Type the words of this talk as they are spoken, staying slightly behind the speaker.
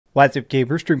What's up,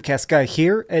 gamers? DreamcastGuy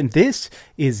here, and this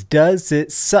is Does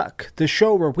It Suck? The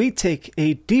show where we take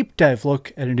a deep dive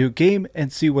look at a new game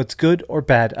and see what's good or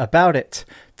bad about it.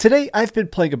 Today, I've been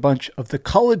playing a bunch of the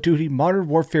Call of Duty Modern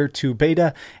Warfare 2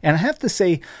 beta, and I have to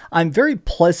say, I'm very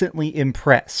pleasantly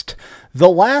impressed. The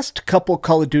last couple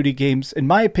Call of Duty games, in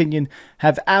my opinion,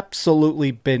 have absolutely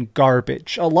been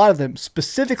garbage. A lot of them,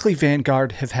 specifically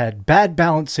Vanguard, have had bad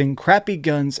balancing, crappy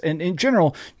guns, and in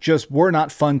general, just were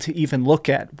not fun to even look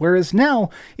at. Whereas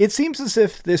now, it seems as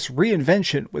if this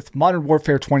reinvention with Modern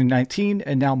Warfare 2019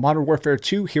 and now Modern Warfare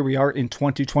 2, here we are in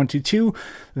 2022,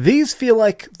 these feel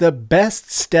like the best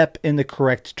step in the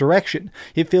correct direction.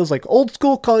 It feels like old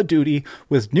school Call of Duty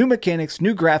with new mechanics,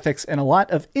 new graphics, and a lot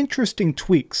of interesting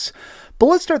tweaks. But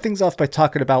let's start things off by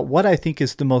talking about what I think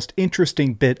is the most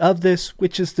interesting bit of this,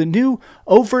 which is the new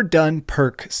overdone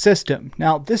perk system.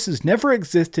 Now, this has never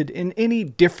existed in any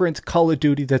different Call of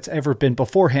Duty that's ever been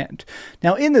beforehand.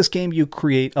 Now, in this game, you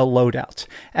create a loadout.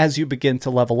 As you begin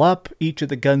to level up, each of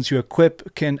the guns you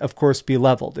equip can, of course, be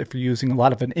leveled. If you're using a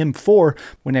lot of an M4,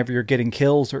 whenever you're getting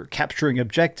kills or capturing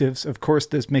objectives, of course,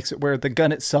 this makes it where the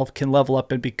gun itself can level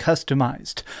up and be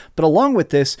customized. But along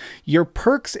with this, your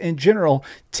perks in general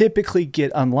typically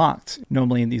get unlocked.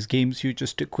 Normally in these games, you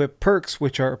just equip perks,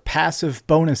 which are passive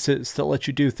bonuses that let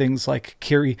you do things like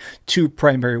carry 2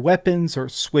 primary weapons or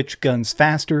switch guns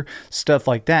faster, stuff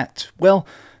like that. Well,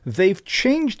 they've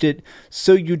changed it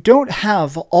so you don't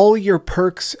have all your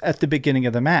perks at the beginning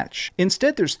of the match.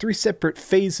 Instead, there's 3 separate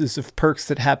phases of perks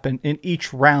that happen in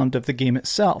each round of the game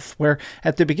itself, where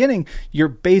at the beginning, your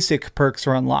basic perks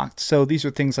are unlocked. So these are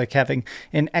things like having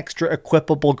an extra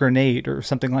equipable grenade or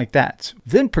something like that.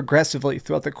 Then progressively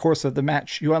throughout the course of the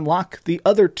match, you unlock the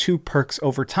other 2 perks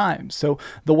over time. So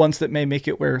the ones that may make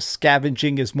it where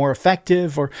scavenging is more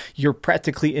effective or you're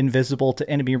practically invisible to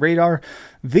enemy radar.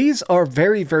 These are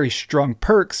very strong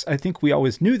perks. I think we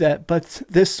always knew that, but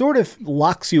this sort of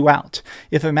locks you out.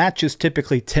 If a match is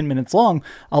typically 10 minutes long,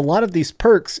 a lot of these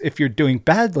perks, if you're doing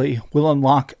badly, will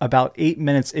unlock about 8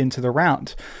 minutes into the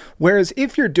round. Whereas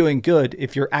if you're doing good,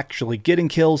 if you're actually getting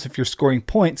kills, if you're scoring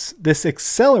points, this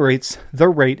accelerates the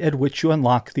rate at which you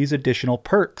unlock these additional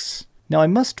perks. Now, I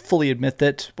must fully admit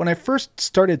that when I first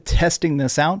started testing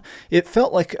this out, it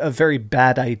felt like a very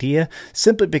bad idea,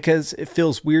 simply because it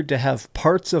feels weird to have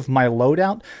parts of my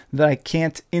loadout that I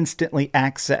can't instantly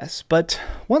access. But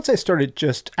once I started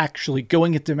just actually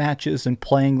going into matches and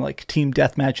playing like team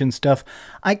deathmatch and stuff,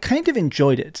 I kind of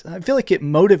enjoyed it. I feel like it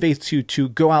motivates you to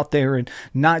go out there and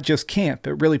not just camp.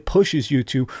 It really pushes you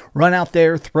to run out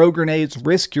there, throw grenades,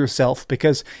 risk yourself,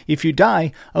 because if you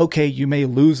die, okay, you may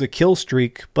lose a kill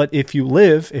streak, but if you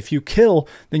live, if you kill,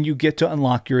 then you get to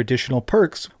unlock your additional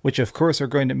perks, which of course are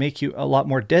going to make you a lot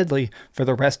more deadly for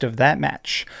the rest of that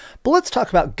match. But let's talk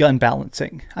about gun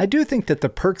balancing. I do think that the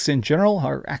perks in general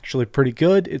are actually pretty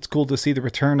good. It's cool to see the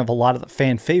return of a lot of the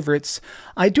fan favorites.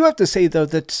 I do have to say though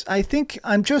that I think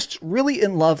I'm just really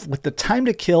in love with the time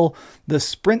to kill, the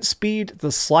sprint speed,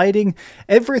 the sliding.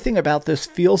 Everything about this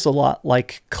feels a lot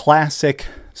like classic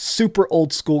super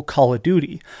old school Call of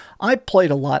Duty. I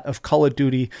played a lot of Call of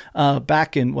Duty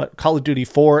back in Call of Duty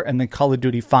 4 and then Call of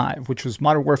Duty 5, which was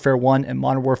Modern Warfare 1 and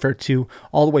Modern Warfare 2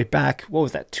 all the way back, what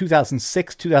was that,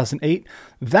 2006, 2008?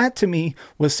 That to me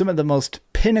was some of the most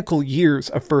pinnacle years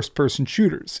of first-person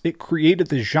shooters. It created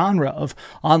the genre of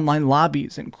online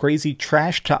lobbies and crazy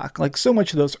trash talk. Like so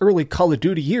much of those early Call of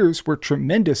Duty years were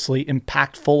tremendously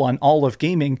impactful on all of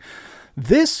gaming.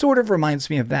 This sort of reminds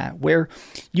me of that, where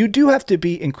you do have to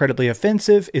be incredibly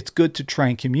offensive. It's good to try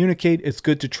and communicate. It's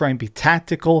good to try and be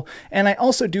tactical. And I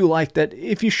also do like that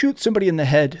if you shoot somebody in the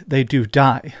head, they do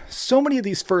die. So many of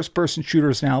these first-person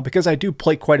shooters now, because I do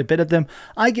play quite a bit of them,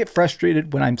 I get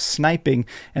frustrated when I'm sniping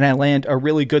and I land a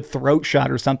really good throat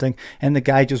shot or something and the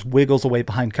guy just wiggles away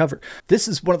behind cover. This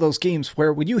is one of those games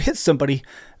where when you hit somebody,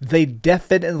 they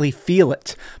definitely feel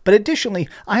it. But additionally,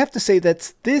 I have to say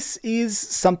that this is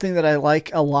something that I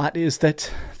like a lot, is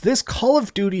that this Call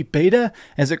of Duty beta,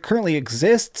 as it currently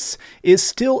exists, is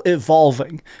still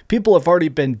evolving. People have already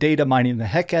been data mining the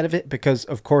heck out of it because,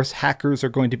 of course, hackers are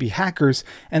going to be hackers,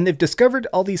 and they've discovered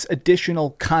all these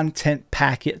additional content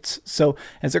packets. So,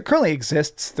 as it currently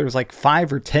exists, there's like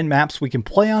 5 or 10 maps we can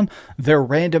play on. They're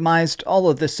randomized. All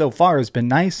of this so far has been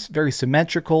nice, very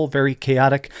symmetrical, very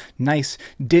chaotic, nice,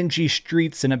 dingy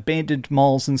streets and abandoned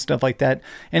malls and stuff like that.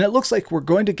 And it looks like we're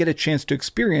going to get a chance to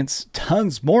experience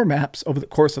tons more maps over the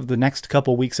course of the next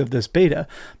couple weeks of this beta,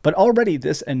 but already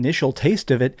this initial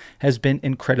taste of it has been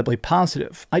incredibly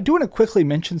positive. I do want to quickly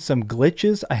mention some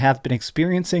glitches I have been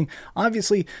experiencing.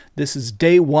 Obviously, this is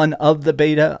day one of the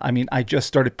beta. I mean, I just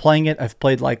started playing it. I've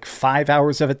played like 5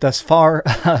 hours of it thus far.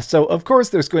 So of course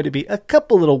there's going to be a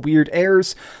couple little weird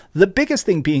errors. The biggest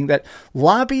thing being that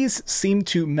lobbies seem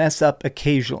to mess up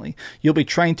occasionally. You'll be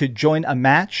trying to join a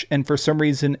match and for some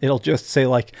reason it'll just say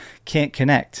like can't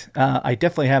connect. I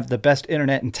definitely have the best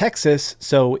internet in Texas,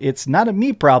 so it's not a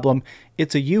me problem.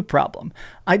 It's a you problem.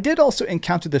 I did also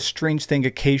encounter this strange thing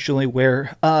occasionally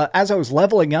where as I was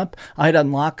leveling up, I'd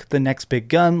unlock the next big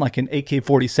gun, like an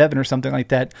AK-47 or something like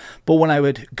that. But when I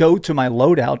would go to my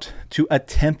loadout to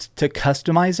attempt to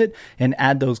customize it and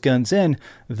add those guns in,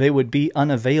 they would be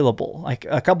unavailable. Like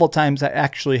a couple of times I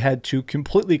actually had to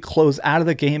completely close out of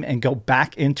the game and go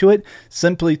back into it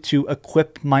simply to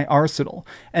equip my arsenal.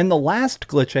 And the last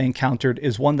glitch I encountered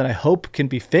is one that I hope can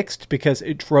be fixed because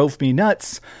it drove me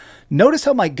nuts. Notice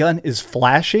how my gun is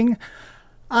flashing?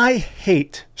 I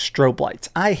hate strobe lights.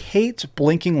 I hate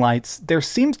blinking lights. There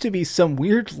seems to be some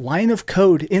weird line of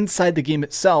code inside the game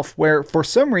itself where for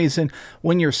some reason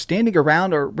when you're standing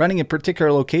around or running in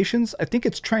particular locations, I think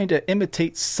it's trying to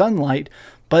imitate sunlight,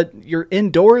 but you're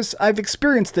indoors. I've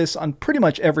experienced this on pretty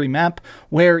much every map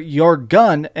where your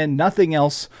gun and nothing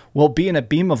else will be in a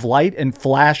beam of light and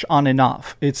flash on and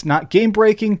off. It's not game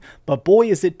breaking, but boy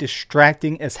is it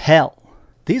distracting as hell.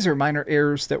 These are minor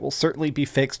errors that will certainly be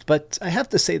fixed, but I have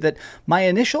to say that my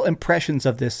initial impressions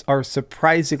of this are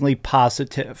surprisingly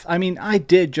positive. I mean, I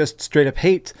did just straight up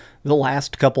hate the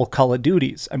last couple Call of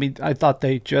Duties. I mean, I thought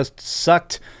they just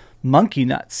sucked monkey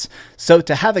nuts. So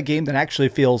to have a game that actually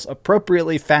feels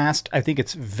appropriately fast, I think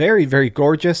it's very, very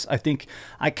gorgeous. I think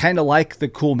I kind of like the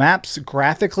cool maps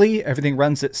graphically. Everything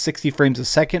runs at 60 frames a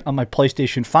second on my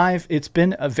PlayStation 5. It's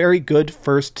been a very good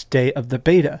first day of the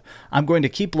beta. I'm going to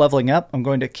keep leveling up. I'm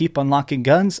going to keep unlocking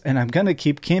guns, and I'm going to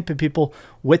keep camping people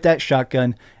with that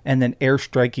shotgun and then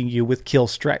airstriking you with kill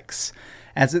strikes.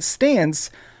 As it stands,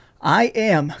 I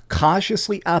am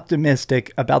cautiously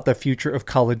optimistic about the future of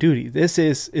Call of Duty. Is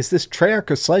this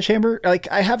Treyarch or Sledgehammer?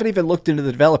 Like, I haven't even looked into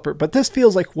the developer, but this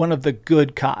feels like one of the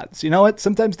good CODs. You know what?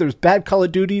 Sometimes there's bad Call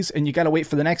of Duties and you gotta wait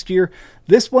for the next year.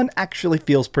 This one actually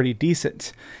feels pretty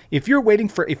decent. If you're waiting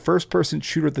for a first-person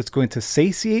shooter that's going to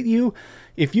satiate you,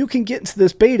 if you can get into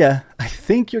this beta, I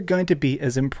think you're going to be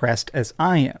as impressed as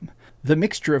I am. The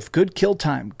mixture of good kill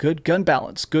time, good gun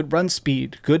balance, good run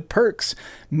speed, good perks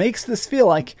makes this feel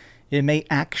like it may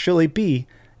actually be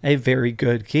a very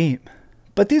good game.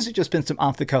 But these have just been some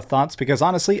off-the-cuff thoughts because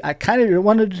honestly, I kind of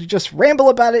wanted to just ramble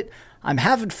about it. I'm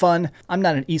having fun. I'm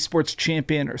not an esports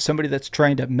champion or somebody that's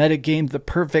trying to metagame the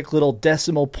perfect little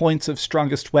decimal points of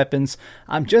strongest weapons.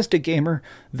 I'm just a gamer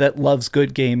that loves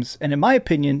good games, and in my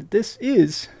opinion, this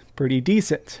is pretty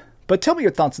decent. But tell me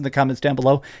your thoughts in the comments down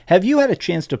below. Have you had a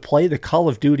chance to play the Call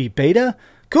of Duty beta?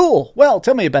 Cool. Well,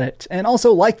 tell me about it. And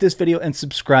also like this video and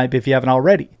subscribe if you haven't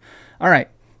already. All right,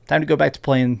 time to go back to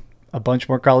playing a bunch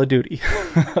more Call of Duty.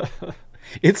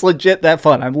 It's legit that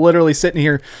fun. I'm literally sitting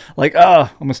here like, oh,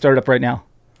 I'm going to start it up right now.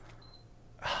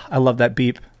 I love that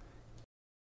beep.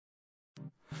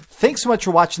 Thanks so much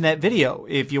for watching that video.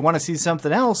 If you want to see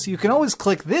something else, you can always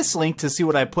click this link to see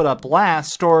what I put up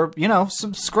last, or, you know,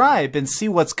 subscribe and see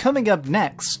what's coming up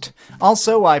next.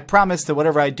 Also, I promise that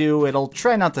whatever I do, it'll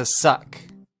try not to suck.